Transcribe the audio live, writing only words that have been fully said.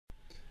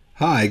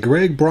Hi,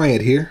 Greg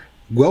Bryant here.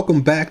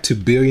 Welcome back to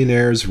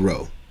Billionaires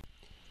Row.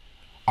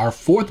 Our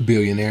fourth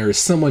billionaire is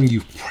someone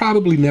you've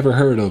probably never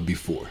heard of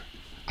before.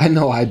 I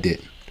know I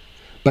didn't,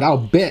 but I'll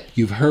bet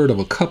you've heard of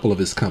a couple of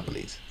his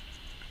companies.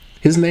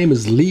 His name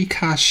is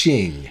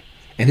Ka-shing,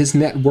 and his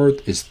net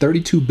worth is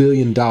 $32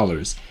 billion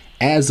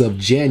as of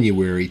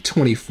January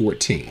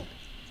 2014.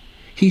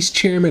 He's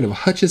chairman of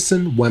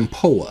Hutchison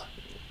Whampoa.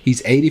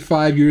 He's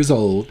 85 years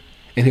old,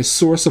 and his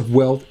source of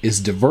wealth is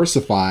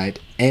diversified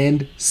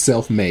and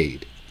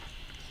self-made.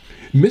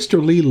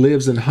 Mr. Lee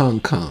lives in Hong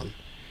Kong.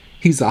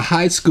 He's a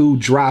high school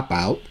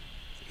dropout.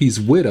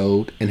 He's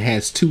widowed and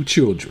has 2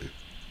 children.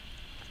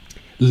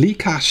 Lee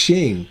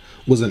Ka-shing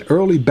was an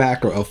early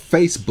backer of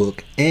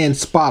Facebook and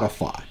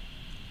Spotify.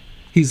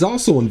 He's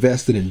also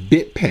invested in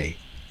BitPay,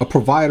 a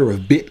provider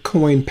of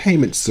Bitcoin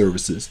payment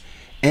services,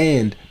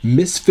 and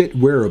Misfit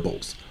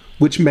Wearables,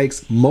 which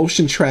makes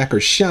motion tracker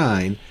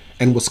shine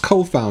and was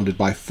co-founded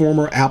by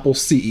former Apple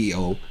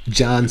CEO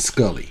John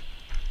Sculley.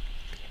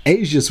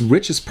 Asia's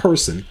richest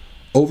person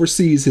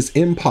oversees his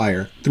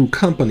empire through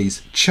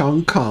companies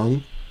Chong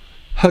Kong,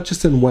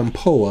 Hutchison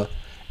Whampoa,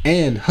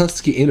 and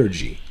Husky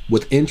Energy,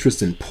 with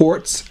interest in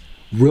ports,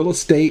 real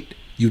estate,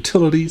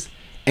 utilities,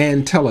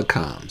 and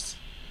telecoms.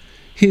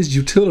 His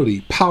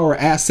utility Power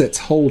Assets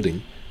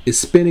Holding is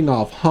spinning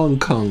off Hong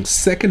Kong's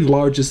second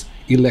largest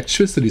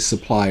electricity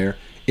supplier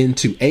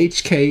into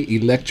HK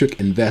Electric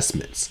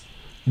Investments,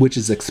 which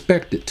is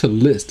expected to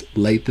list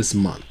late this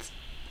month.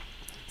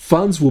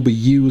 Funds will be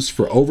used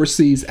for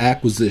overseas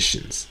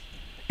acquisitions.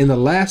 In the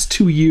last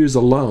 2 years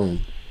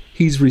alone,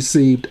 he's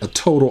received a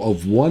total of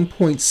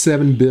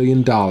 $1.7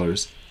 billion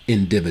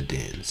in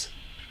dividends.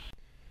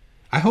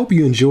 I hope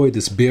you enjoyed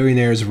this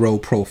Billionaires Row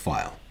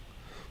profile.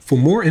 For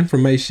more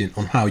information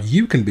on how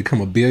you can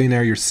become a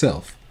billionaire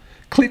yourself,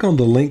 click on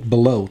the link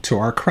below to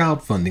our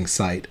crowdfunding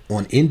site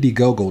on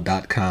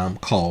Indiegogo.com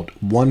called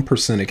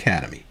 1%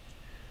 Academy.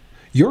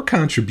 Your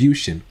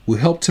contribution will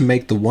help to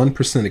make the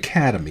 1%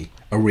 Academy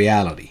a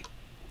reality.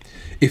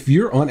 If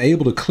you're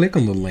unable to click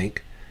on the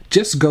link,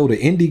 just go to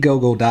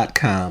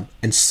Indiegogo.com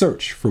and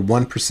search for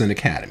 1%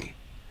 Academy.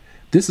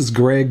 This is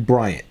Greg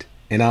Bryant,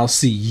 and I'll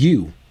see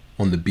you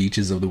on the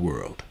beaches of the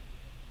world.